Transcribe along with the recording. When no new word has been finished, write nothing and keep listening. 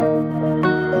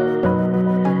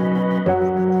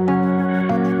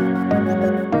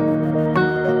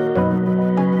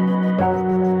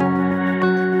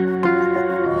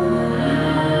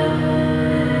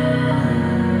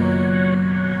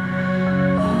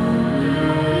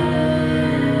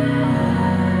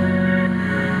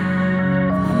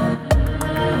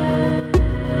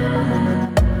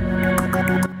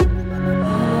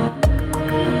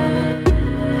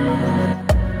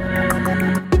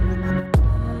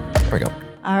There we go.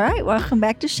 All right, welcome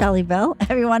back to Shelleyville.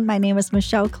 Everyone, my name is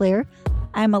Michelle Clear.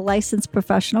 I'm a licensed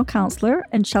professional counselor,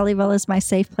 and Shelleyville is my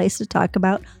safe place to talk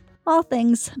about all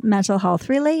things mental health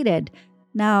related.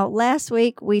 Now, last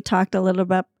week we talked a little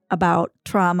bit about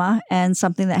trauma and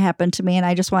something that happened to me, and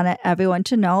I just want everyone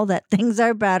to know that things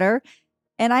are better.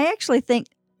 And I actually think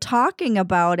talking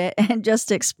about it and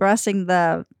just expressing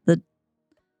the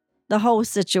whole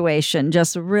situation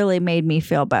just really made me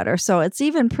feel better. So it's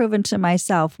even proven to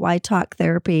myself why talk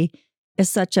therapy is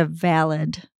such a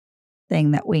valid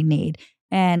thing that we need.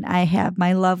 And I have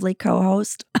my lovely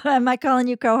co-host. Am I calling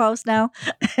you co-host now?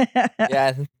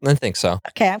 Yeah, I think so.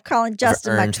 Okay, I'm calling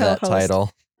Justin my Earned co-host. that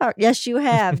title. Oh, yes, you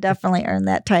have definitely earned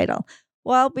that title.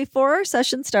 Well, before our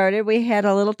session started, we had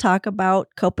a little talk about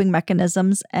coping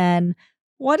mechanisms and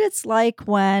what it's like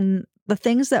when the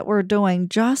things that we're doing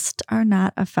just are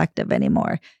not effective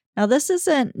anymore. Now, this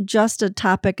isn't just a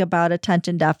topic about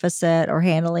attention deficit or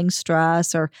handling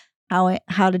stress or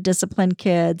how to discipline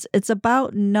kids. It's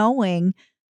about knowing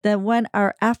that when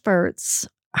our efforts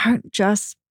aren't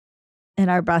just in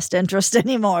our best interest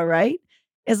anymore, right?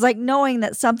 It's like knowing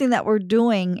that something that we're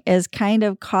doing is kind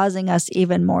of causing us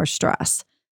even more stress.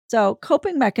 So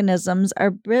coping mechanisms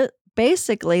are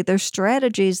basically they're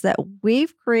strategies that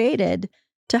we've created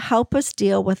to help us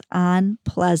deal with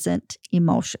unpleasant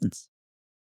emotions.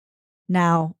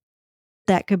 Now,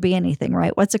 that could be anything,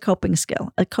 right? What's a coping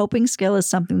skill? A coping skill is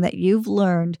something that you've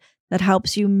learned that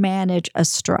helps you manage a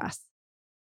stress.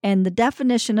 And the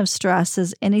definition of stress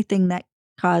is anything that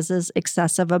causes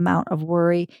excessive amount of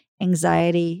worry,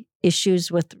 anxiety,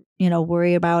 issues with,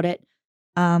 worry about it,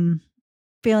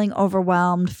 feeling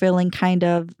overwhelmed, feeling kind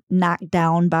of knocked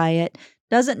down by it.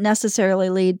 Doesn't necessarily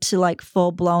lead to like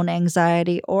full-blown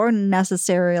anxiety or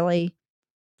necessarily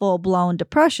full-blown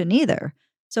depression either.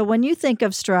 So when you think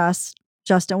of stress,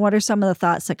 Justin, what are some of the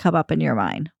thoughts that come up in your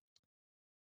mind?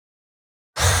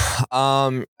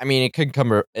 I mean, it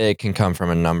can come from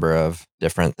a number of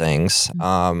different things.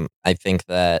 I think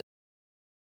that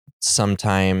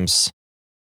sometimes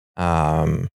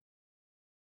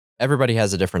everybody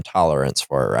has a different tolerance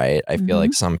for it, right? I feel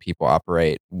like some people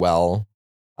operate well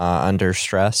under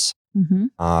stress. Mm-hmm.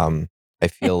 I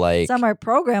feel like some are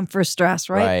programmed for stress,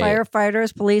 right?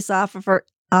 Firefighters, police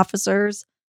officers,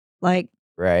 like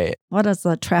right. What is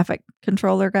the traffic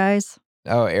controller guys?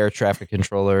 Oh, air traffic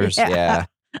controllers. Yeah.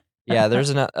 Yeah,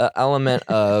 there's an element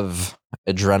of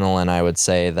adrenaline, I would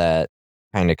say, that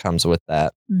kind of comes with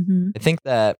that. Mm-hmm. I think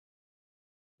that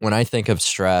when I think of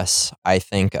stress, I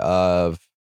think of,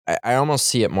 I almost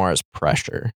see it more as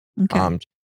pressure. Okay.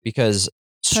 Because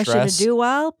pressure stress, to do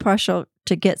well, pressure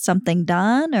to get something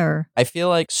done, or I feel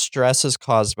like stress is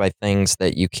caused by things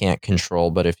that you can't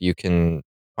control, but if you can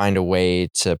find a way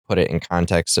to put it in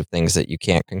context of things that you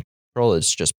can't control,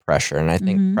 it's just pressure. And I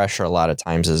think pressure a lot of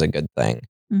times is a good thing.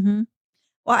 Mm-hmm.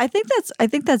 Well, I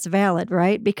think that's valid,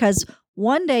 right? Because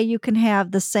one day you can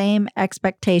have the same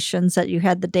expectations that you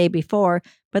had the day before,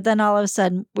 but then all of a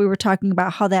sudden we were talking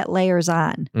about how that layers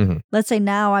on. Mm-hmm. Let's say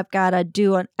now I've got to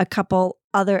do a couple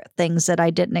other things that I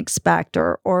didn't expect,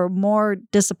 or more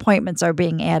disappointments are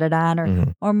being added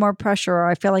on, or more pressure, or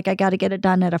I feel like I got to get it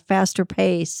done at a faster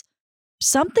pace.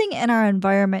 Something in our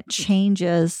environment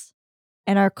changes,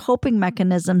 and our coping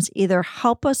mechanisms either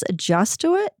help us adjust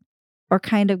to it or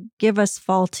kind of give us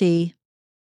faulty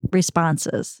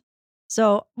responses.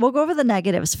 So we'll go over the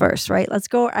negatives first, right?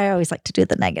 I always like to do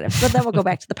the negatives, but then we'll go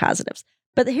back to the positives.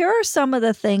 But here are some of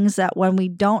the things that when we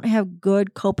don't have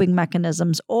good coping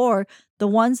mechanisms, or the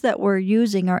ones that we're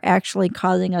using are actually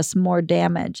causing us more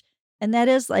damage. And that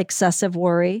is like excessive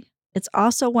worry. It's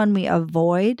also when we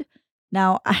avoid.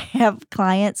 Now, I have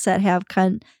clients that have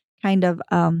kind of,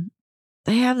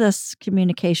 they have this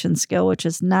communication skill, which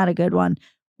is not a good one,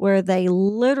 where they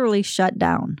literally shut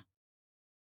down.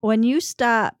 When you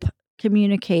stop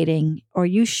communicating, or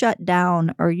you shut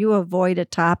down, or you avoid a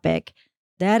topic,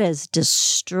 that is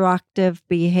destructive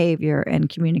behavior in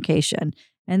communication.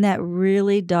 And that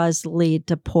really does lead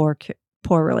to poor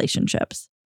relationships.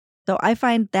 So I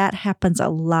find that happens a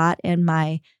lot in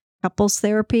my couples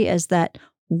therapy, is that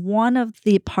one of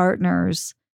the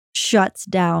partners shuts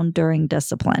down during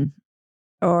discipline,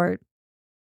 or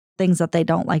things that they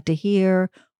don't like to hear,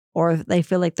 or they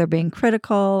feel like they're being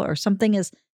critical, or something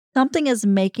is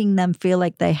making them feel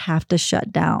like they have to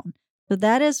shut down. So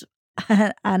that is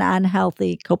an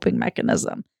unhealthy coping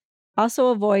mechanism. Also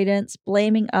avoidance,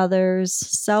 blaming others,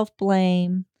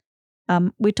 self-blame.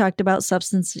 We talked about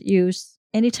substance use.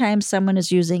 Anytime someone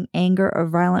is using anger or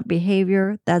violent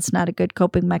behavior, that's not a good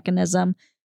coping mechanism.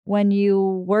 When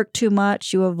you work too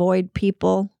much, you avoid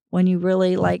people. When you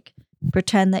really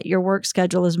pretend that your work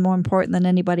schedule is more important than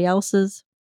anybody else's.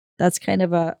 That's kind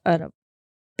of a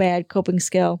bad coping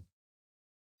skill.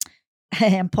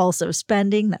 Impulsive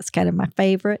spending, that's kind of my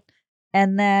favorite.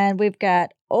 And then we've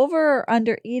got over or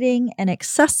under eating and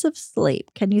excessive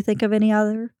sleep. Can you think of any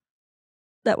other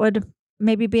that would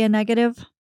maybe be a negative?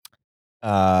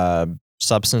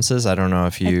 Substances. I don't know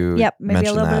if you Yep, maybe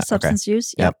a little bit of that. substance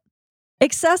use. Yep.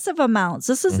 Excessive amounts.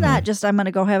 This is not just I'm going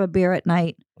to go have a beer at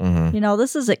night.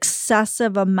 This is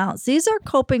excessive amounts. These are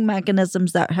coping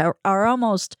mechanisms that are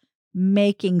almost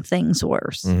making things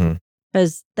worse.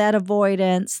 Because that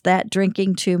avoidance, that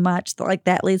drinking too much, like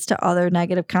that leads to other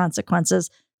negative consequences.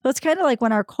 So it's kind of like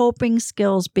when our coping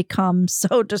skills become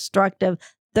so destructive,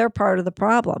 they're part of the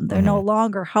problem. They're no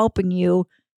longer helping you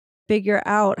figure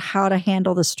out how to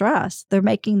handle the stress. They're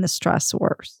making the stress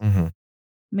worse. I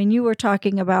mean, you were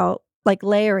talking about like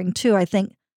layering too. I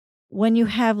think when you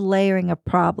have layering of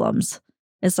problems,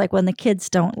 it's like when the kids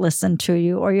don't listen to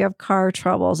you, or you have car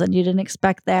troubles and you didn't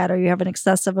expect that, or you have an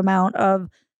excessive amount of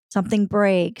something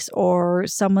breaks, or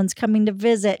someone's coming to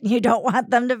visit and you don't want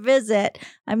them to visit.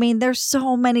 I mean, there's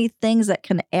so many things that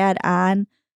can add on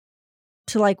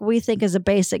to like we think is a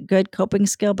basic good coping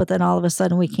skill, but then all of a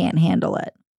sudden we can't handle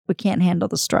it. We can't handle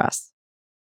the stress.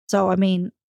 So, I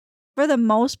mean, for the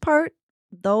most part,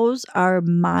 those are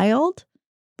mild,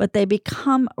 but they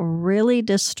become really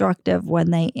destructive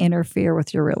when they interfere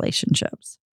with your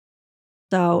relationships.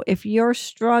 So if you're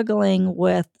struggling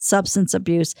with substance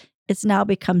abuse, it now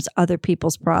becomes other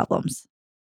people's problems.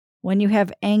 When you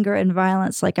have anger and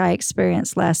violence like I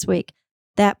experienced last week,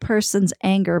 that person's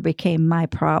anger became my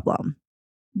problem.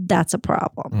 That's a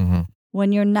problem.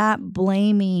 When you're not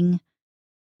blaming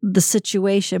the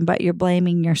situation, but you're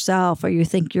blaming yourself, or you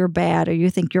think you're bad, or you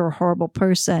think you're a horrible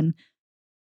person,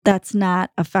 that's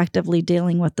not effectively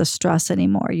dealing with the stress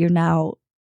anymore. You're now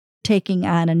taking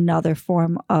on another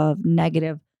form of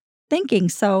negative thinking.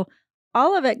 So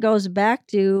all of it goes back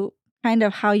to kind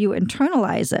of how you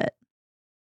internalize it,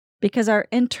 because our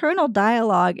internal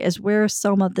dialogue is where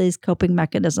some of these coping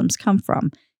mechanisms come from.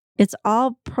 It's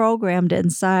all programmed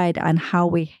inside on how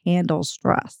we handle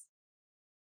stress.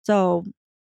 So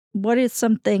what are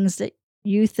some things that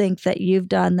you think that you've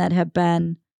done that have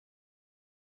been,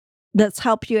 that's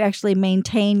helped you actually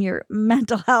maintain your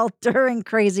mental health during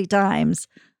crazy times?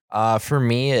 For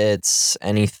me, it's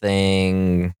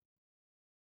anything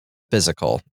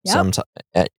physical.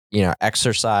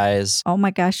 Exercise. Oh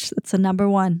my gosh, that's a number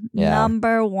one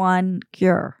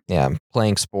cure. Yeah,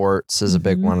 playing sports is a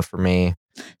big one for me.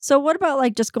 So what about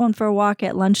like just going for a walk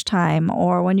at lunchtime,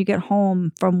 or when you get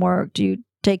home from work? Do you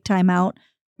take time out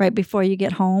right before you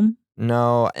get home?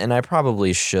 No, and I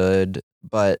probably should,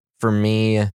 but for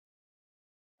me,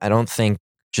 I don't think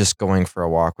just going for a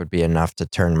walk would be enough to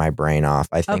turn my brain off.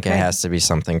 I think it has to be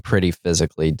something pretty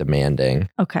physically demanding.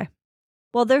 Okay.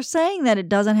 Well, they're saying that it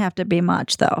doesn't have to be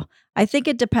much, though. I think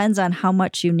it depends on how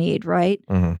much you need, right?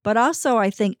 But also, I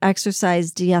think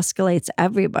exercise de-escalates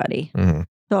everybody.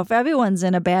 So if everyone's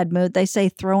in a bad mood, they say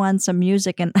throw on some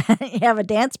music and have a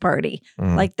dance party.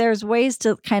 Like there's ways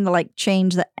to kind of like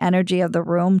change the energy of the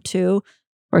room too.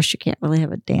 Of course, you can't really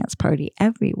have a dance party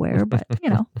everywhere, but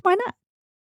why not?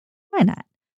 Why not?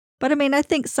 But I mean, I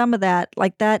think some of that,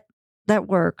 like that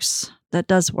works. That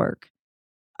does work.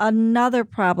 Another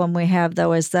problem we have,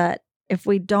 though, is that if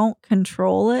we don't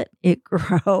control it, it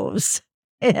grows.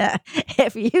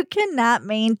 If you cannot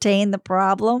maintain the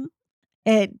problem,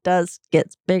 it does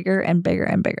get bigger and bigger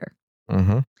and bigger.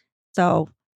 So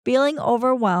feeling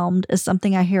overwhelmed is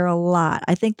something I hear a lot.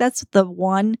 I think that's the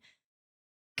one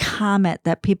comment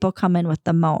that people come in with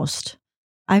the most.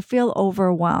 I feel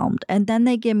overwhelmed. And then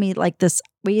they give me like this,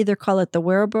 we either call it the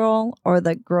wearable or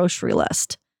the grocery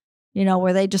list,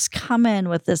 where they just come in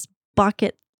with this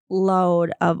bucket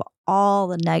load of all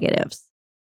the negatives.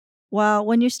 Well,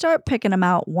 when you start picking them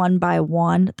out one by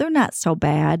one, they're not so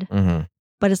bad.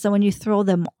 But it's when you throw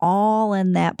them all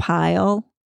in that pile,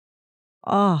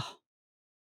 oh,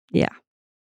 yeah.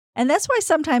 And that's why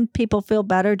sometimes people feel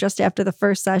better just after the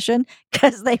first session,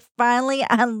 because they finally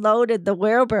unloaded the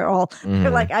wheelbarrow. They're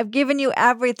like, I've given you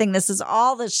everything. This is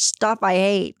all the stuff I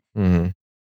hate. And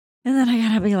then I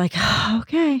got to be like,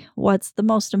 okay, what's the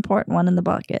most important one in the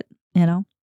bucket?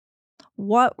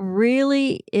 What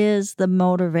really is the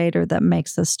motivator that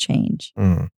makes this change?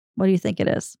 What do you think it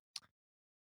is?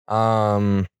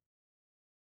 Enough's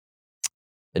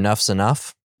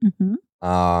enough.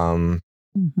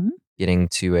 Getting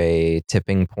to a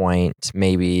tipping point.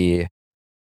 Maybe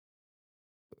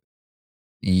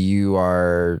you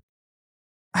are,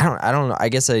 I don't know. I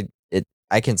guess I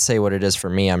can say what it is for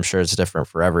me. I'm sure it's different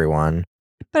for everyone.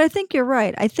 But I think you're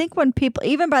right. I think when people,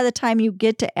 even by the time you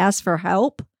get to ask for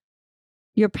help,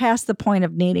 you're past the point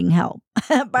of needing help.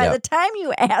 By the time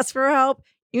you ask for help,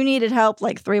 you needed help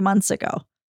like 3 months ago.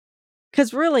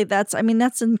 Because really, that's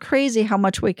crazy how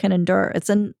much we can endure. It's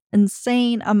an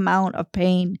insane amount of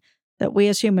pain that we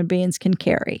as human beings can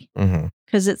carry.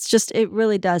 Because it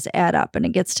really does add up and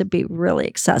it gets to be really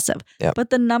excessive. Yep. But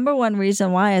the number one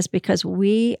reason why is because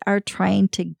we are trying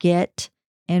to get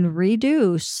and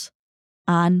reduce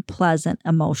unpleasant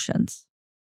emotions.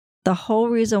 The whole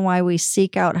reason why we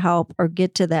seek out help or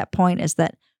get to that point is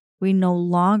that we no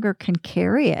longer can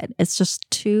carry it. It's just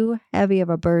too heavy of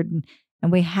a burden.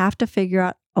 And we have to figure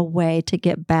out a way to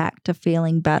get back to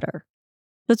feeling better.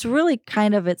 So it's really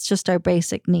it's just our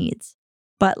basic needs.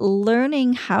 But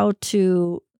learning how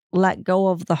to let go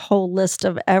of the whole list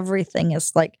of everything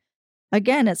is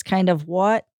again, it's kind of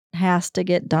what has to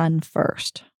get done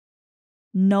first.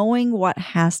 Knowing what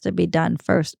has to be done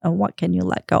first and what can you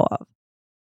let go of.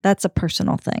 That's a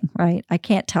personal thing, right? I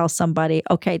can't tell somebody,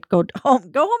 okay, go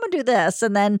home and do this,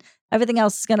 and then everything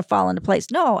else is going to fall into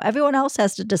place. No, everyone else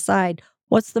has to decide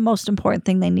what's the most important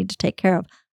thing they need to take care of.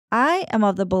 I am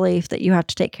of the belief that you have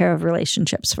to take care of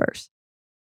relationships first.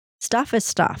 Stuff is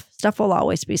stuff. Stuff will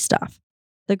always be stuff.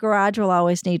 The garage will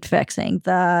always need fixing.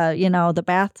 The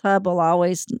bathtub will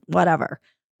always, whatever.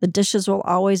 The dishes will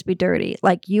always be dirty.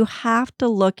 You have to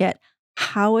look at,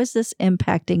 how is this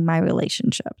impacting my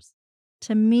relationships?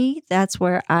 To me, that's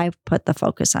where I've put the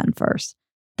focus on first.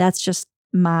 That's just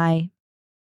I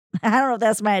don't know if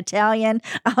that's my Italian.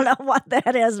 I don't know what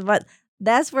that is, but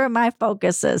that's where my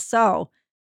focus is. So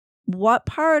what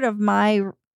part of my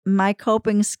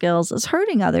coping skills is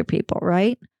hurting other people,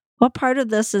 right? What part of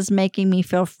this is making me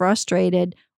feel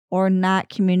frustrated or not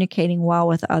communicating well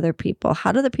with other people?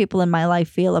 How do the people in my life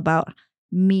feel about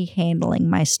me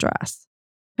handling my stress?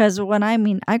 Because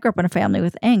I grew up in a family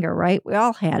with anger, right? We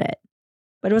all had it.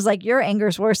 But it was your anger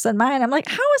is worse than mine. I'm like,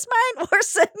 how is mine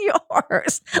worse than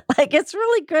yours? It's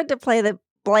really good to play the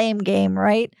blame game,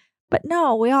 right? But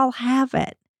no, we all have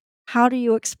it. How do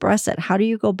you express it? How do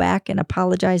you go back and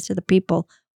apologize to the people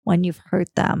when you've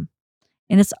hurt them?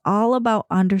 And it's all about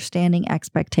understanding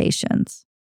expectations,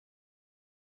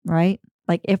 right?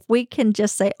 If we can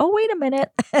just say, oh, wait a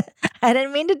minute, I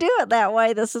didn't mean to do it that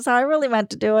way. This is how I really meant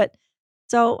to do it.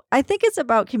 So I think it's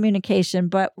about communication,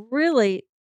 but really,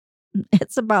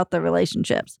 it's about the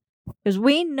relationships, because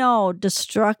we know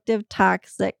destructive,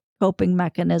 toxic coping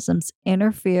mechanisms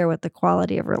interfere with the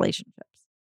quality of relationships.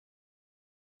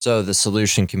 So the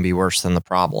solution can be worse than the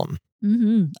problem.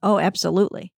 Mm-hmm. Oh,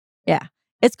 absolutely. Yeah.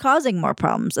 It's causing more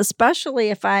problems, especially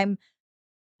if I'm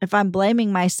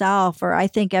blaming myself, or I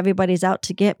think everybody's out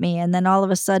to get me. And then all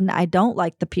of a sudden I don't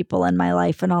like the people in my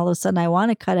life. And all of a sudden I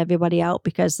want to cut everybody out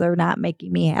because they're not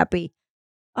making me happy.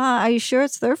 Are you sure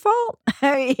it's their fault?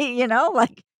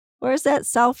 Where's that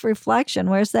self-reflection?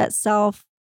 Where's that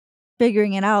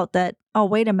self-figuring it out that, oh,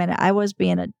 wait a minute, I was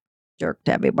being a jerk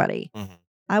to everybody. Mm-hmm.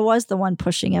 I was the one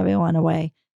pushing everyone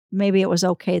away. Maybe it was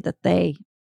okay that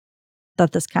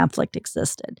this conflict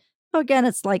existed. So again,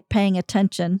 it's like paying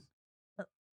attention.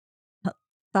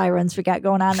 Sirens we got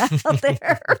going on out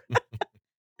there.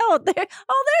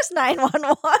 There's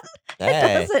 911.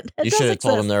 Hey, you should have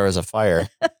told them there was a fire.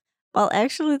 Well,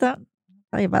 actually, I'll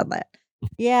tell you about that.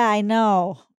 Yeah, I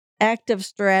know. Active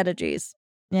strategies,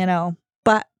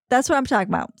 but that's what I'm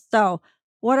talking about. So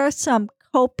what are some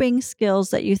coping skills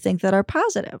that you think that are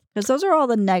positive? Because those are all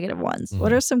the negative ones. Mm-hmm.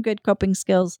 What are some good coping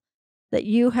skills that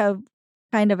you have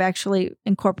kind of actually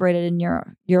incorporated in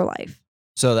your life?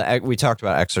 So we talked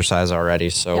about exercise already,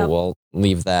 so We'll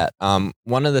leave that.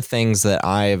 One of the things that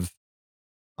I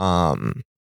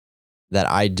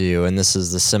do, and this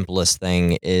is the simplest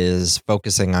thing, is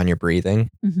focusing on your breathing.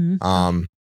 Mm-hmm. Mm-hmm.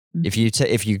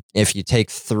 If you take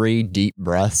 3 deep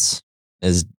breaths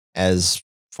as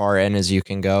far in as you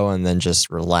can go, and then just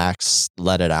relax,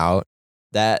 let it out,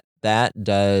 that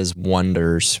does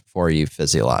wonders for you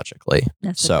physiologically.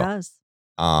 Yes, it does.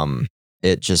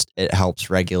 It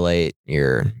helps regulate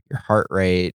your heart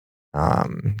rate,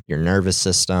 your nervous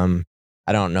system.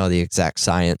 I don't know the exact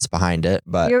science behind it,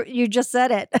 but you just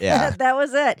said it. Yeah. That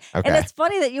was it. Okay. And it's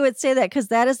funny that you would say that, because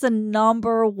that is the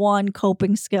number one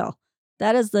coping skill.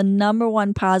 That is the number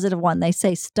one positive one. They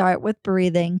say start with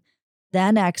breathing,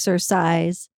 then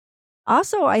exercise.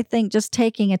 Also, I think just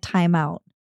taking a time out,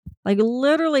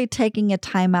 literally taking a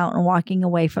time out and walking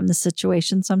away from the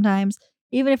situation sometimes.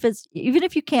 Even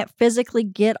if you can't physically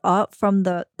get up from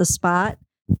the spot,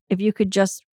 if you could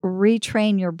just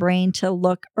retrain your brain to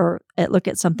look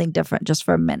at something different just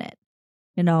for a minute,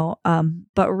 but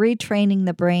retraining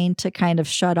the brain to kind of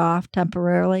shut off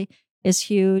temporarily is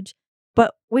huge.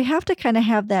 But we have to kind of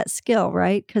have that skill,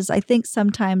 right? Because I think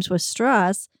sometimes with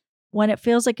stress, when it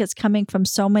feels like it's coming from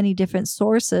so many different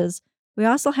sources, we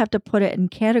also have to put it in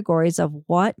categories of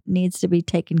what needs to be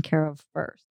taken care of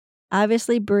first.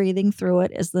 Obviously, breathing through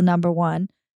it is the number one,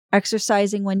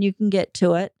 exercising when you can get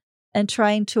to it, and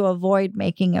trying to avoid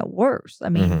making it worse. I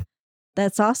mean,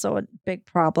 that's also a big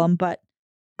problem. But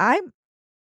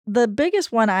the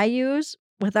biggest one I use,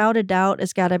 without a doubt,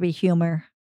 has got to be humor.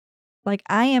 Like,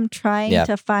 I am trying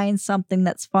to find something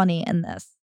that's funny in this.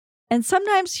 And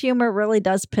sometimes humor really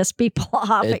does piss people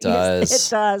off. It does. It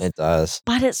does. It does.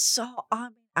 But it's so,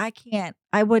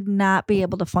 I would not be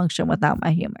able to function without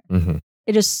my humor.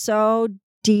 It is so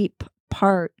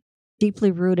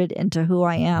deeply rooted into who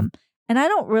I am. And I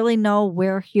don't really know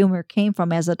where humor came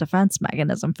from as a defense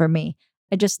mechanism for me.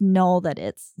 I just know that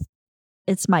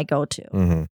it's my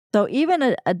go-to. So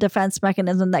even a defense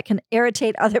mechanism that can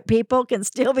irritate other people can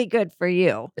still be good for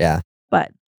you. Yeah.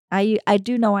 But I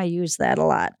do know I use that a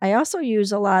lot. I also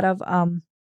use a lot of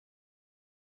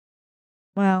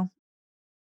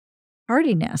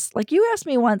hardiness. Like, you asked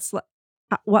me once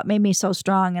what made me so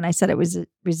strong, and I said it was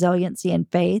resiliency and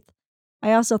faith.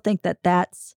 I also think that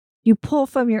that's, you pull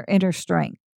from your inner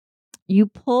strength. You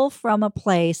pull from a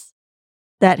place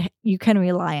that you can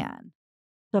rely on.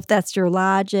 So if that's your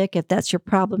logic, if that's your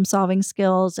problem solving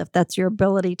skills, if that's your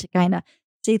ability to kind of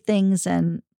see things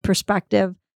in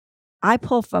perspective, I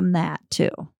pull from that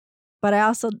too. But I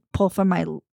also pull from my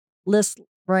list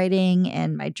writing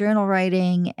and my journal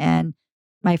writing and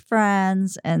my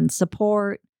friends and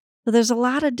support. So there's a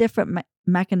lot of different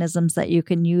mechanisms that you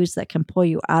can use that can pull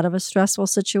you out of a stressful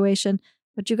situation,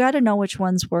 but you got to know which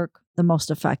ones work the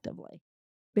most effectively.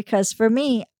 Because for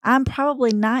me, I'm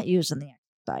probably not using the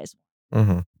exercise,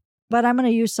 but I'm going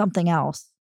to use something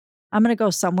else. I'm going to go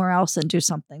somewhere else and do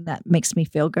something that makes me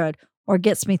feel good or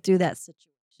gets me through that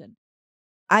situation.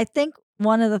 I think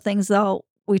one of the things, though,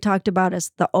 we talked about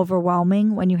is the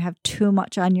overwhelming when you have too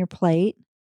much on your plate.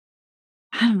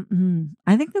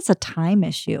 I think that's a time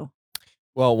issue.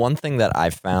 Well, one thing that I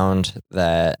found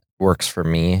that works for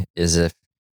me is if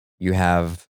you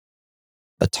have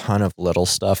a ton of little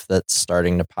stuff that's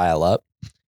starting to pile up,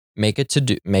 make a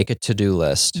to-do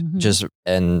list. Just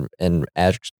and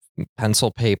add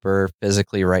pencil, paper,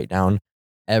 physically write down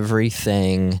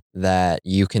everything that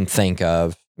you can think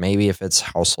of. Maybe if it's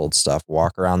household stuff,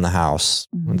 walk around the house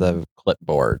with a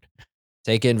clipboard,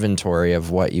 take inventory of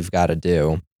what you've got to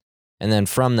do. And then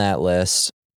from that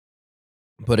list,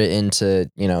 put it into,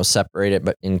 separate it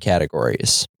but in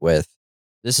categories with,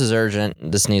 this is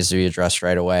urgent, this needs to be addressed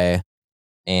right away.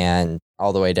 And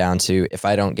all the way down to, if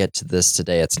I don't get to this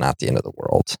today, it's not the end of the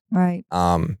world. Right.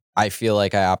 I feel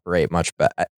like I operate much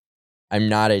better. I'm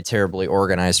not a terribly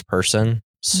organized person.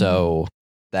 So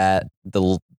that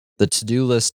the to-do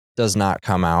list does not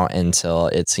come out until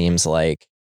it seems like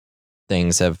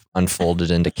things have unfolded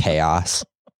into chaos.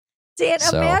 See, and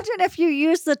imagine if you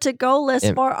use the to-go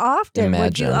list more often.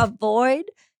 Would you avoid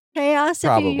chaos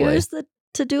Probably. If you use the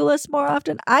to-do list more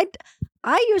often? I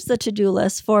use the to-do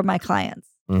list for my clients.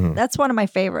 That's one of my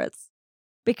favorites,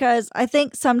 because I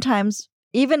think sometimes,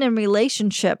 even in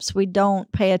relationships, we don't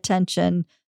pay attention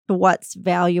to what's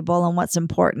valuable and what's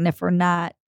important if we're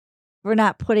not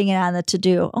putting it on the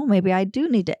to-do. Oh, maybe I do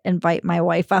need to invite my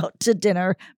wife out to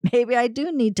dinner. Maybe I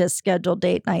do need to schedule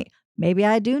date night. Maybe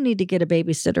I do need to get a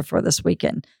babysitter for this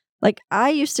weekend. Like, I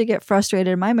used to get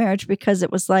frustrated in my marriage because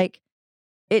it was like,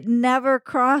 it never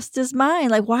crossed his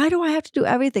mind. Like, why do I have to do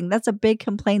everything? That's a big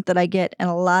complaint that I get in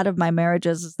a lot of my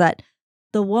marriages, is that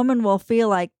the woman will feel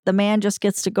like the man just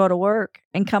gets to go to work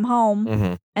and come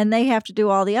home and they have to do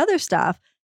all the other stuff.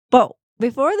 But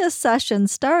before this session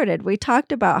started, we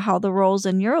talked about how the roles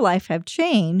in your life have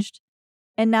changed.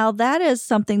 And now that is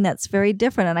something that's very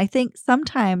different. And I think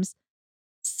sometimes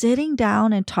sitting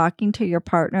down and talking to your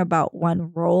partner about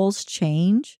when roles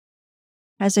change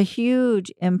has a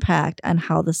huge impact on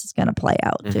how this is going to play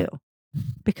out too.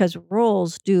 Because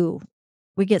roles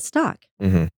we get stuck.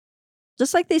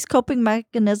 Just like these coping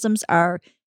mechanisms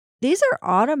these are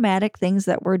automatic things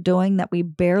that we're doing that we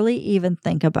barely even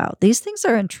think about. These things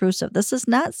are intrusive. This is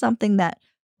not something that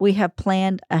we have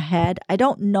planned ahead. I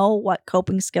don't know what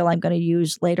coping skill I'm going to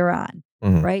use later on,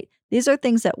 right? These are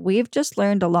things that we've just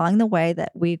learned along the way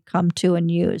that we've come to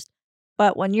and used.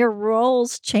 But when your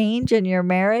roles change in your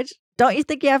marriage, don't you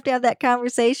think you have to have that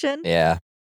conversation? Yeah.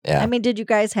 I mean, did you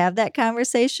guys have that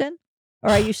conversation? Or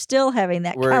are you still having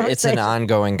that conversation? It's an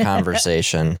ongoing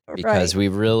conversation because we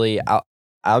really,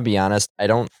 I'll be honest, I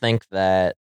don't think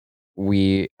that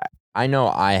I know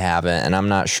I haven't, and I'm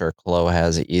not sure Chloe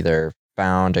has either,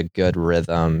 found a good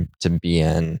rhythm to be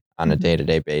in on a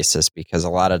day-to-day basis, because a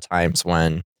lot of times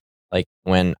when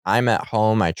I'm at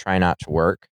home, I try not to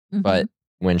work, but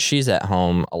when she's at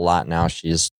home a lot now,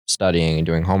 she's studying and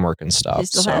doing homework and stuff. She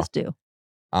still has to.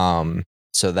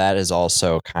 So that is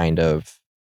also kind of,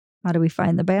 how do we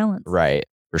find the balance? Right,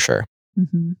 for sure.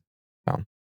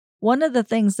 One of the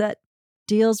things that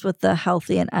deals with the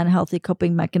healthy and unhealthy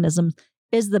coping mechanisms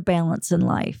is the balance in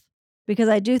life. Because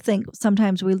I do think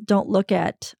sometimes we don't look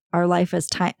at our life as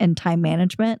time and time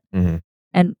management.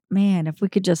 And man, if we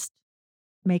could just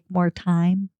make more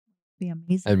time, it'd be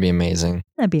amazing. That'd be amazing.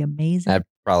 That'd be amazing. I'd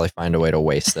probably find a way to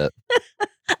waste it.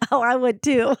 Oh, I would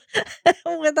too.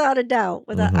 Without a doubt.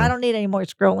 I don't need any more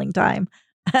scrolling time.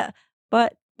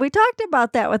 But we talked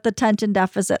about that with attention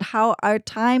deficit, how our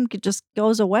time just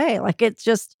goes away. Like it's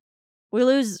just,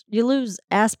 you lose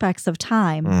aspects of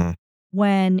time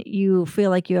when you feel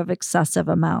like you have excessive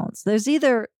amounts. We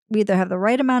either have the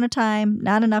right amount of time,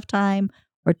 not enough time,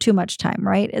 or too much time,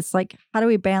 right? It's like, how do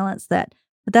we balance that?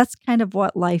 But that's kind of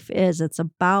what life is. It's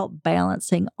about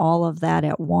balancing all of that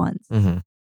at once.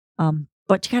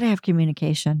 But you got to have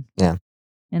communication. Yeah.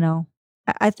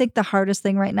 I think the hardest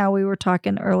thing right now, we were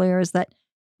talking earlier, is that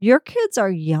your kids are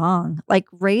young. Like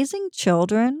raising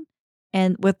children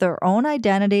and with their own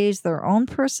identities, their own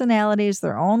personalities,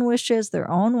 their own wishes, their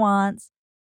own wants.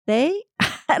 I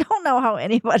don't know how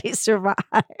anybody survives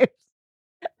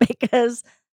because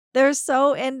they're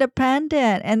so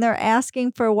independent and they're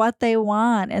asking for what they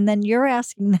want. And then you're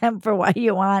asking them for what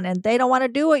you want and they don't want to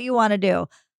do what you want to do.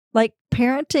 Like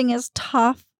parenting is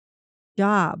tough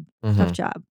job.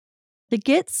 To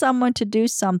get someone to do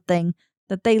something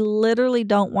that they literally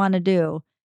don't want to do,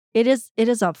 it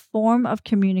is a form of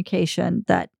communication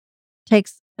that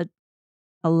takes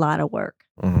a lot of work.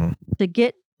 To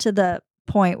get to the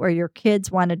point where your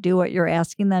kids want to do what you're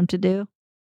asking them to do,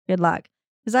 good luck.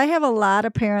 Because I have a lot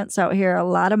of parents out here, a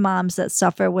lot of moms that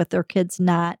suffer with their kids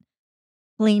not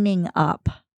cleaning up,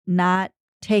 not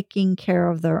taking care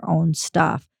of their own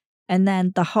stuff. And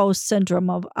then the host syndrome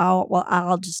of, oh, well,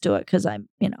 I'll just do it because I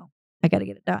got to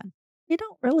get it done. You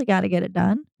don't really got to get it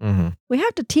done. We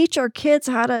have to teach our kids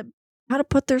how to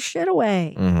put their shit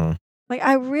away. Like,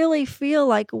 I really feel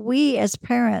like we as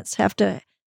parents have to,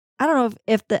 I don't know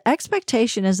if the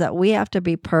expectation is that we have to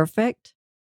be perfect,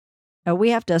 or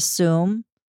we have to assume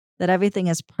that everything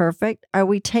is perfect. Are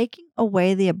we taking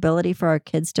away the ability for our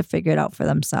kids to figure it out for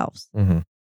themselves?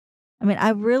 I mean,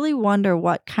 I really wonder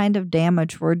what kind of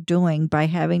damage we're doing by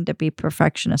having to be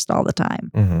perfectionist all the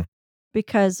time.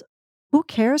 Because who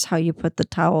cares how you put the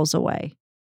towels away?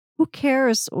 Who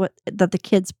cares that the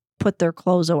kids put their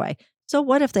clothes away? So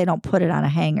what if they don't put it on a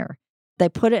hanger? They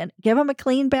give them a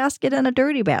clean basket and a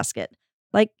dirty basket.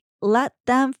 Like, let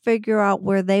them figure out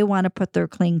where they want to put their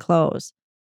clean clothes.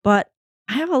 But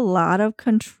I have a lot of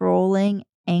controlling,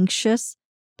 anxious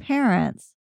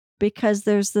parents because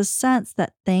there's this sense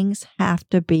that things have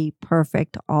to be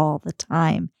perfect all the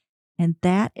time. And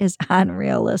that is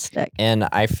unrealistic. And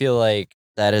I feel like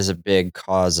that is a big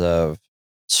cause of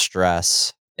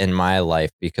stress in my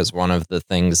life, because one of the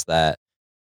things that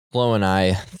Flo and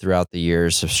I throughout the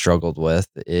years have struggled with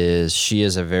is she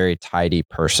is a very tidy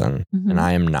person and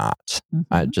I am not.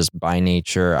 Just by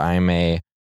nature, I'm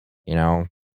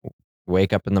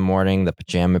wake up in the morning, the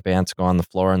pajama pants go on the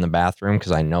floor in the bathroom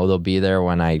because I know they'll be there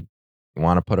when I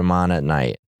want to put them on at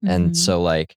night. And so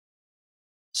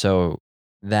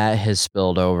that has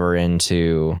spilled over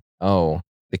into,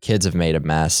 the kids have made a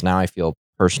mess. Now I feel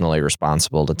personally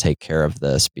responsible to take care of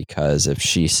this, because if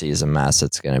she sees a mess,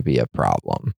 it's going to be a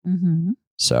problem.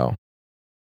 So.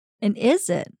 And is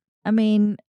it? I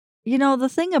mean, the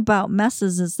thing about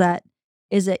messes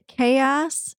is it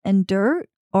chaos and dirt,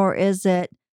 or is it,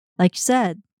 like you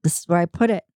said, this is where I put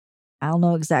it. I'll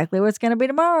know exactly what it's going to be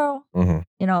tomorrow.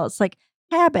 It's like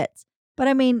habits. But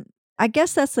I mean, I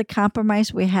guess that's the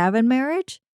compromise we have in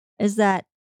marriage, is that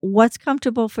what's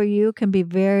comfortable for you can be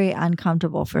very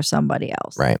uncomfortable for somebody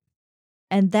else. Right.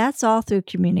 And that's all through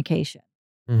communication.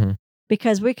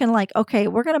 Because we can okay,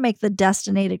 we're going to make the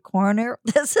designated corner.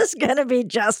 This is going to be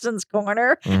Justin's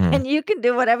corner. And you can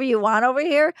do whatever you want over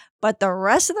here, but the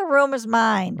rest of the room is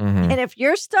mine. And if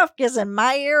your stuff gets in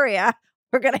my area,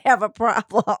 we're going to have a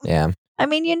problem. Yeah. I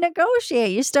mean, you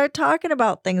negotiate. You start talking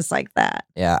about things like that.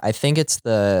 Yeah, I think it's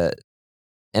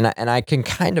and I can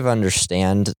kind of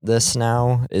understand this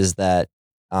now, is that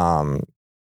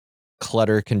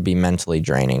clutter can be mentally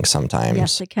draining sometimes.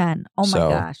 Yes, it can. Oh my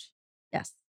gosh.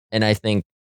 Yes. And I think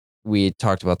we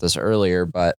talked about this earlier,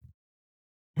 but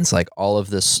it's like all of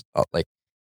this, like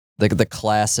the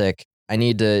classic,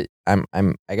 I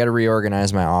got to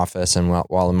reorganize my office, and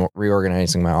while I'm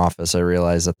reorganizing my office, I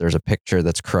realize that there's a picture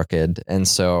that's crooked, and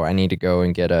so I need to go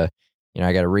and get I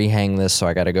got to rehang this, so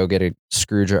I got to go get a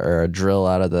screwdriver or a drill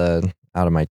out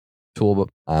of my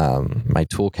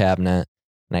tool cabinet,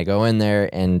 and I go in there,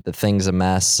 and the thing's a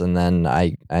mess, and then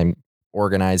I'm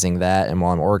organizing that, and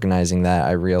while I'm organizing that,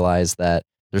 I realize that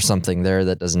there's something there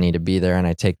that doesn't need to be there, and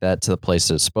I take that to the place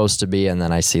that it's supposed to be, and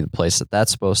then I see the place that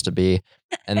that's supposed to be,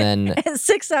 and then and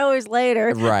 6 hours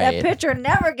later, that picture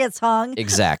never gets hung.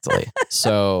 Exactly.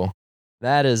 So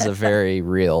that is a very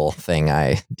real thing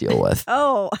I deal with.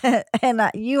 Oh, and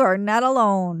you are not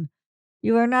alone.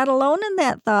 You are not alone in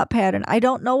that thought pattern. I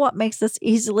don't know what makes us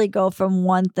easily go from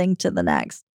one thing to the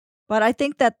next, but I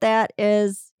think that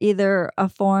is either a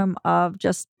form of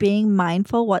just being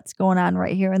mindful what's going on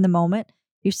right here in the moment.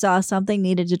 You saw something,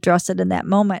 needed to address it in that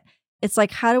moment. It's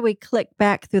like, how do we click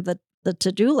back through the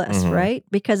to-do list, right?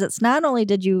 Because it's not only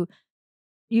did you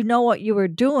know what you were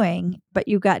doing, but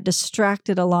you got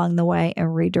distracted along the way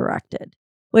and redirected,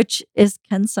 which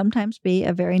can sometimes be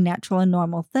a very natural and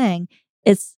normal thing.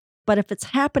 But if it's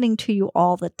happening to you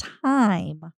all the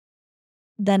time,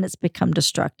 then it's become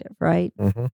destructive, right?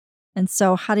 Mm-hmm. And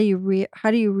so how do you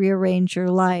rearrange your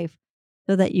life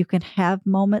so that you can have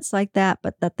moments like that,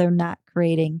 but that they're not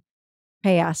creating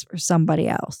chaos for somebody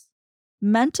else?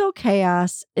 Mental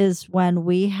chaos is when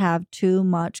we have too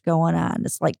much going on.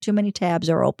 It's like too many tabs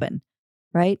are open,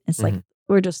 right? It's like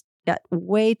we're just got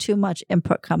way too much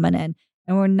input coming in,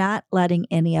 and we're not letting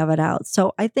any of it out.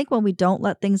 So I think when we don't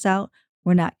let things out,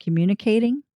 we're not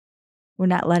communicating. We're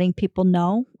not letting people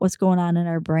know what's going on in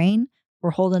our brain.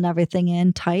 We're holding everything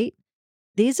in tight.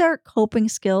 These are coping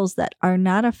skills that are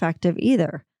not effective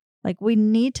either. Like, we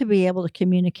need to be able to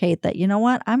communicate that, you know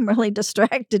what, I'm really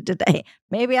distracted today.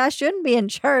 Maybe I shouldn't be in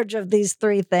charge of these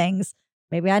 3 things.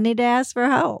 Maybe I need to ask for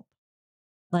help.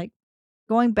 Like,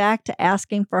 going back to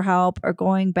asking for help or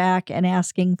going back and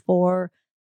asking for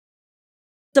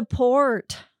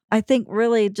support. I think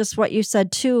really just what you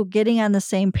said too, getting on the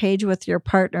same page with your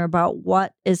partner about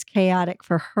what is chaotic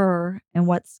for her and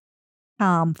what's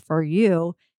calm for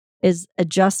you is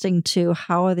adjusting to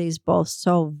how are these both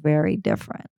so very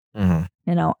different.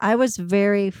 Mm-hmm. I was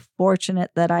very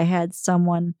fortunate that I had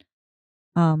someone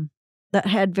that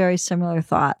had very similar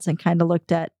thoughts and kind of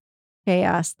looked at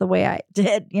chaos the way I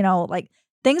did. Like,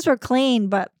 things were clean,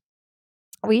 but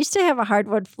we used to have a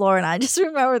hardwood floor, and I just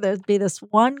remember there'd be this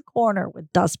one corner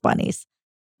with dust bunnies.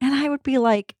 And I would be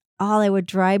like, they would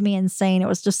drive me insane. It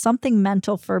was just something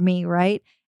mental for me, right?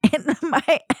 And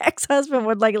my ex-husband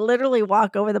would literally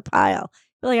walk over the pile.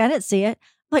 I didn't see it.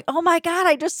 Like, oh my God,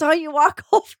 I just saw you walk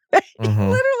over it. You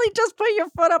literally just put your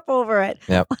foot up over it.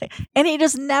 Yep. And he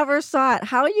just never saw it.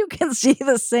 How you can see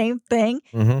the same thing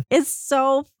is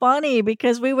so funny,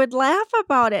 because we would laugh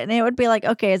about it. And it would be like,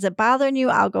 okay, is it bothering you?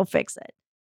 I'll go fix it.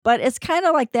 But it's kind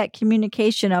of like that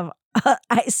communication of,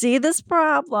 I see this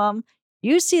problem.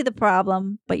 You see the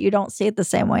problem, but you don't see it the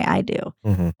same way I do.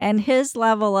 And his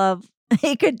level of,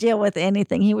 he could deal with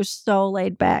anything. He was so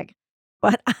laid back.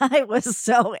 But I was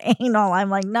so anal. I'm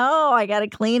like, no, I got to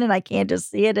clean it. I can't just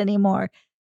see it anymore.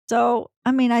 So,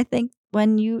 I think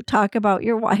when you talk about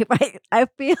your wife, I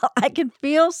can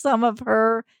feel some of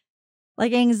her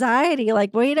anxiety.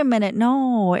 Like, wait a minute.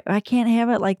 No, I can't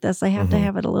have it like this. I have to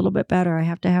have it a little bit better. I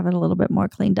have to have it a little bit more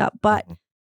cleaned up. But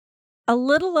a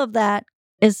little of that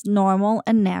is normal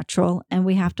and natural. And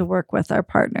we have to work with our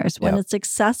partners. When it's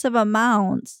excessive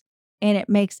amounts and it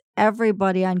makes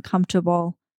everybody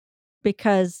uncomfortable,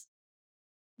 because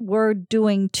we're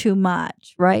doing too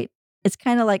much, right? It's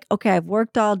kind of like, okay, I've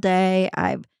worked all day,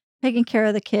 I've taken care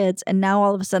of the kids, and now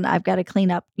all of a sudden I've got to clean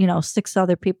up, 6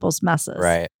 other people's messes.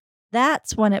 Right.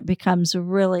 That's when it becomes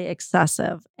really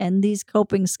excessive. And these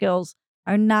coping skills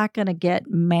are not going to get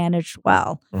managed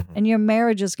well. And your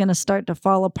marriage is going to start to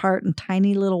fall apart in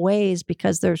tiny little ways,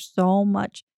 because there's so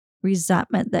much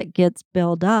resentment that gets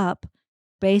built up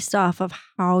based off of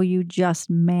how you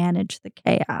just manage the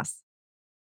chaos.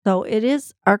 So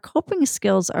our coping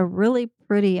skills are really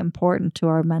pretty important to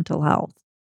our mental health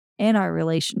and our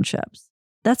relationships.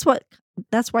 That's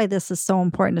why this is so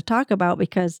important to talk about,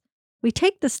 because we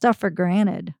take this stuff for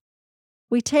granted.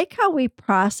 We take how we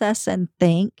process and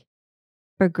think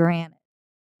for granted.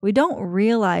 We don't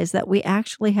realize that we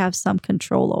actually have some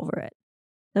control over it,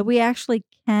 that we actually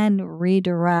can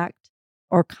redirect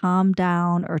or calm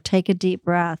down or take a deep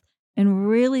breath and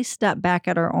really step back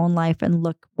at our own life and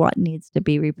look what needs to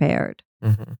be repaired.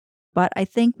 But I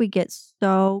think we get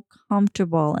so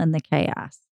comfortable in the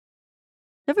chaos.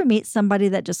 Ever meet somebody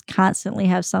that just constantly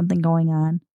has something going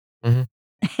on? And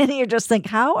you just think,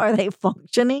 how are they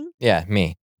functioning? Yeah,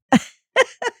 me.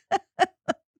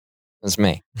 It's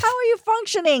me. How are you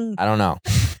functioning? I don't know.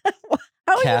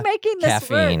 How are you making this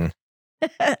caffeine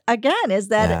work? Again, is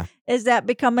that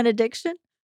become an addiction?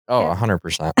 Oh,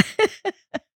 100%.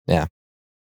 Yeah.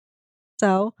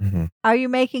 So, are you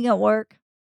making it work?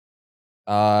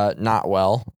 Not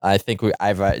well. I think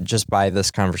I've just by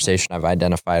this conversation, I've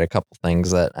identified a couple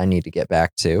things that I need to get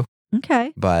back to.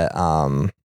 Okay. But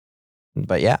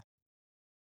yeah.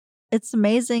 It's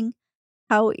amazing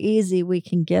how easy we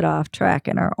can get off track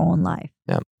in our own life.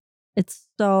 Yeah. It's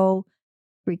so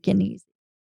freaking easy.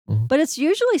 But it's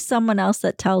usually someone else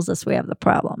that tells us we have the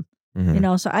problem.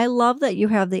 So I love that you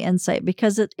have the insight,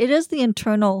 because it is the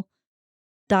internal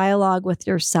dialogue with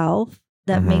yourself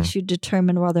that makes you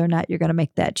determine whether or not you're going to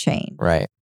make that change. Right.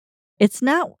 It's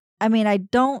not, I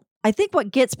think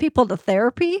what gets people to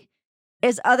therapy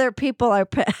is other people are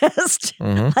pissed.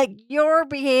 Like, your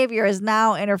behavior is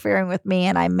now interfering with me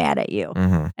and I'm mad at you.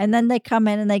 And then they come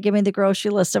in and they give me the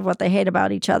grocery list of what they hate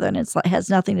about each other. And it has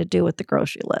nothing to do with the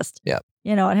grocery list. Yeah.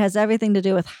 It has everything to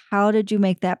do with, how did you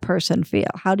make that person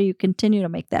feel? How do you continue to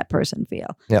make that person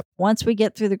feel? Yep. Once we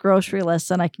get through the grocery list,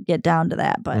 then I can get down to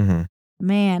that. But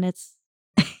man, it's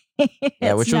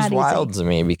which was wild easy to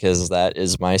me, because that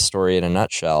is my story in a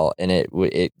nutshell. And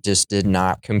it just did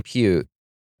not compute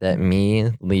that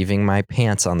me leaving my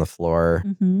pants on the floor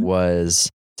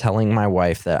was telling my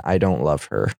wife that I don't love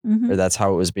her, or that's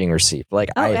how it was being received. Like,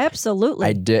 absolutely.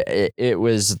 I did. It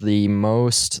was the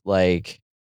most, like,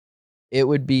 it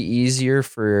would be easier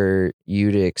for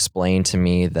you to explain to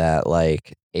me that,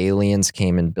 like, aliens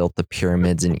came and built the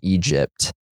pyramids in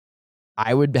Egypt.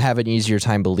 I would have an easier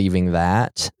time believing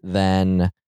that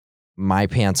than my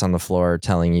pants on the floor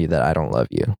telling you that I don't love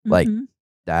you. Like,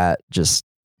 that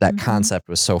concept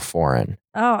was so foreign.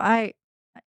 Oh,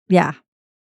 yeah.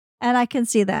 And I can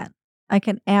see that. I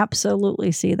can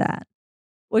absolutely see that,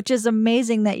 which is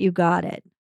amazing that you got it,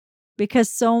 because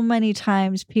so many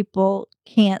times people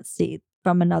can't see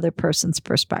from another person's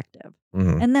perspective.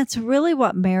 And that's really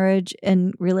what marriage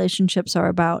and relationships are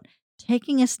about,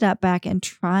 taking a step back and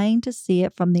trying to see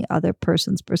it from the other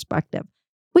person's perspective.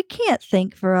 We can't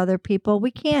think for other people.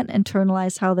 We can't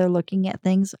internalize how they're looking at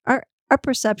things. Our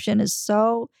perception is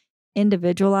so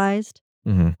individualized.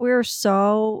 We're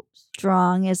so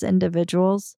strong as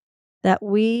individuals that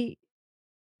we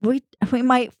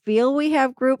might feel we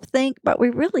have groupthink, but we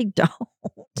really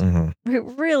don't. We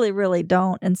really, really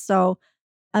don't. And so,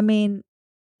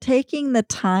 taking the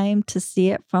time to see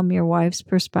it from your wife's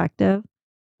perspective,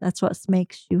 that's what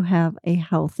makes you have a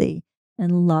healthy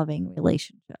and loving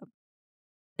relationship.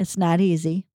 It's not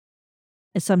easy.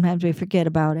 And sometimes we forget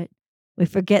about it. We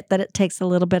forget that it takes a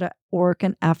little bit of work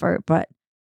and effort, but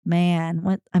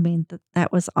man,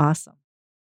 that was awesome.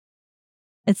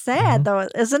 It's sad though,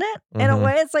 isn't it? In a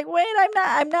way, it's like, wait,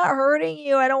 I'm not hurting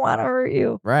you. I don't want to hurt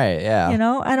you. Right. Yeah.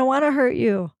 I don't want to hurt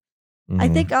you. I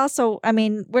think also,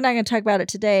 we're not going to talk about it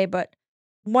today, but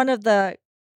one of the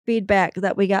feedback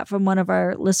that we got from one of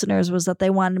our listeners was that they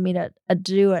wanted me to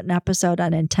do an episode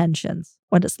on intentions,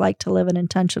 what it's like to live an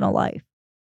intentional life.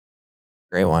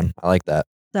 Great one. I like that.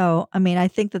 So, I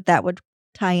think that would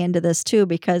tie into this too,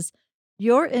 because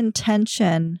your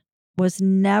intention was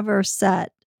never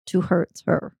set to hurt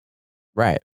her.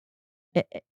 Right.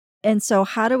 And so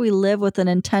how do we live with an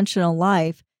intentional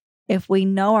life if we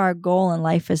know our goal in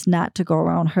life is not to go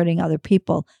around hurting other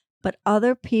people, but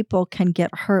other people can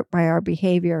get hurt by our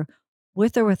behavior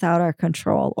with or without our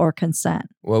control or consent?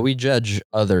 Well, we judge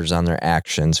others on their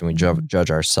actions, and we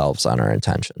judge ourselves on our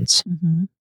intentions.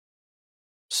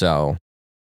 So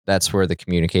that's where the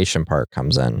communication part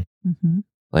comes in.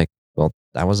 Like, well,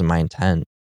 that wasn't my intent.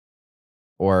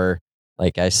 Or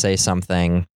like, I say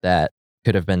something that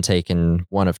could have been taken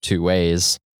one of two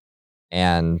ways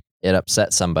and it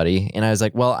upset somebody. And I was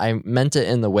like, well, I meant it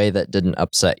in the way that didn't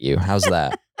upset you. How's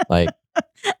that? Like,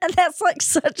 and that's like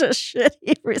such a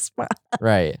shitty response.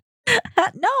 Right.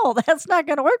 No, that's not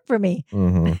going to work for me.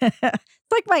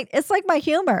 It's like my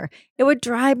humor. It would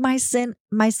drive my son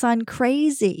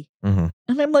crazy. And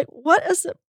I'm like, what is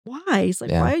it? Why? He's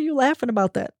like, why are you laughing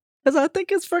about that? Because I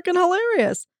think it's freaking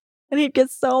hilarious. And he'd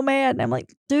get so mad. And I'm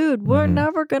like, dude, we're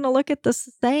never going to look at this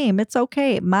the same. It's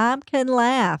okay. Mom can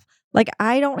laugh. Like,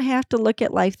 I don't have to look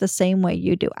at life the same way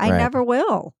you do. I never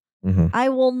will. I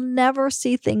will never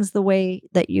see things the way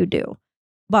that you do.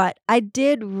 But I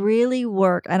did really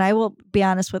work, and I will be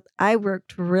honest I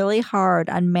worked really hard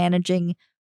on managing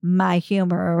my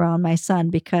humor around my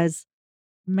son, because,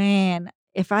 man,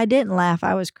 if I didn't laugh,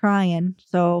 I was crying.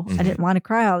 So I didn't want to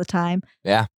cry all the time.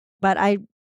 Yeah. But I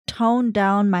toned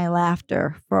down my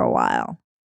laughter for a while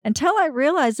until I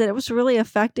realized that it was really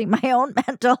affecting my own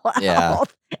mental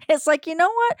health. It's like, you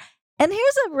know what? And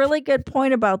here's a really good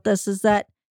point about this is that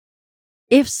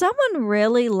if someone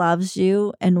really loves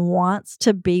you and wants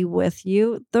to be with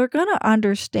you, they're going to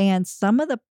understand some of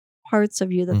the parts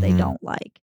of you that they don't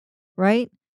like,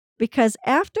 right? Because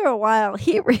after a while,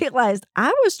 he realized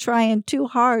I was trying too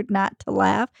hard not to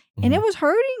laugh and it was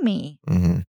hurting me.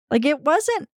 Like it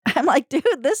wasn't, I'm like, dude,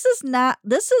 this is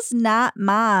not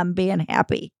mom being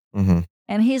happy.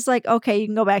 And he's like, okay, you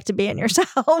can go back to being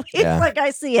yourself. He's like,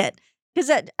 I see it. Because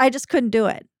I just couldn't do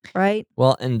it, right?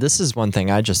 Well, and this is one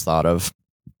thing I just thought of.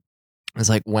 It's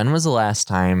like, when was the last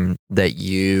time that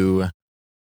you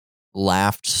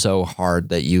laughed so hard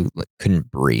that you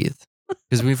couldn't breathe?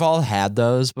 Because we've all had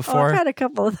those before. I've had a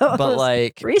couple of those, but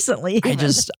like recently.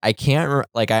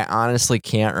 I honestly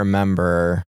can't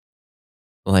remember,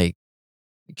 like,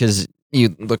 because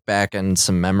you look back on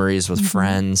some memories with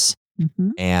friends,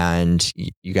 and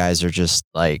you guys are just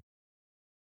like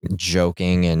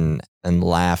joking and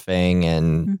laughing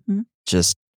and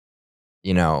just,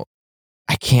 you know.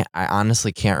 I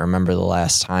honestly can't remember the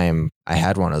last time I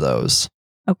had one of those.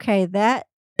 Okay, that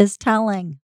is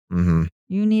telling.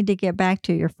 You need to get back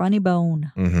to your funny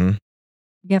bone. You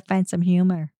gotta find some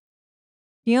humor.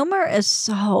 Humor is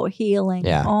so healing.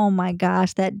 Yeah. Oh my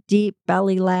gosh, that deep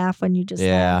belly laugh when you just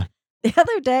laugh. The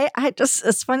other day,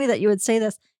 it's funny that you would say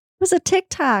this. It was a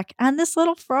TikTok on this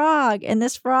little frog, and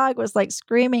this frog was like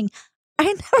screaming.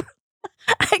 I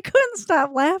couldn't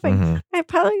stop laughing. I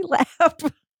probably laughed.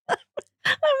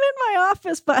 I'm in my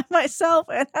office by myself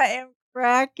and I am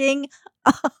cracking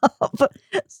up.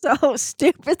 So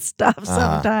stupid stuff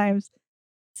sometimes.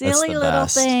 Silly little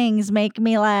things make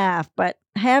me laugh, but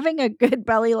having a good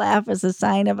belly laugh is a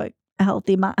sign of a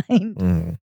healthy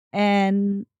mind.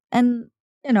 And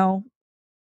you know,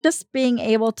 just being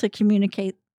able to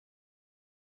communicate,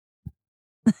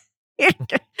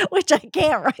 which I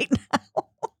can't right now.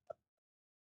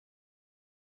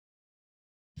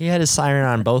 He had his siren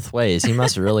on both ways. He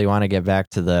must really want to get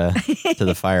back to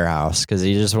the firehouse, because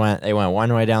they went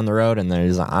one way down the road and then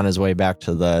he's on his way back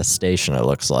to the station, it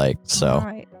looks like. So all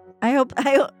right. I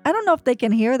don't know if they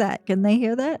can hear that. Can they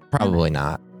hear that? Probably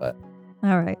not, but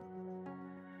all right.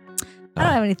 I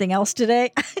don't have anything else today.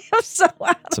 I'm so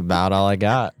out. That's about all I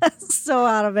got. So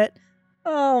out of it.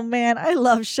 Oh man, I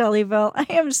love Shelleyville. I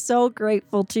am so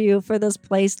grateful to you for this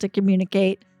place to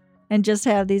communicate and just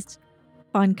have these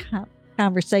fun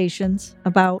conversations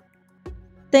about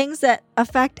things that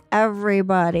affect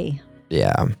everybody.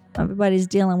 Yeah. Everybody's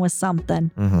dealing with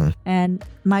something. And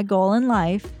my goal in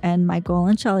life and my goal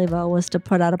in Shelleyville was to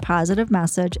put out a positive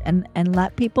message and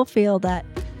let people feel that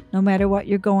no matter what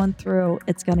you're going through,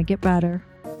 it's going to get better.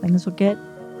 Things will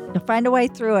you'll find a way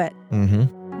through it.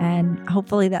 And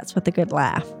hopefully that's with a good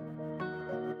laugh.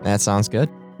 That sounds good.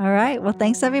 All right. Well,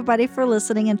 thanks everybody for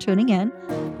listening and tuning in.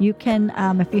 You can,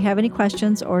 if you have any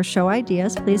questions or show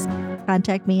ideas, please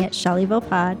contact me at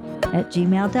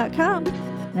shelleyvillepod@gmail.com.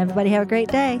 And everybody have a great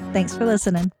day. Thanks for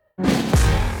listening.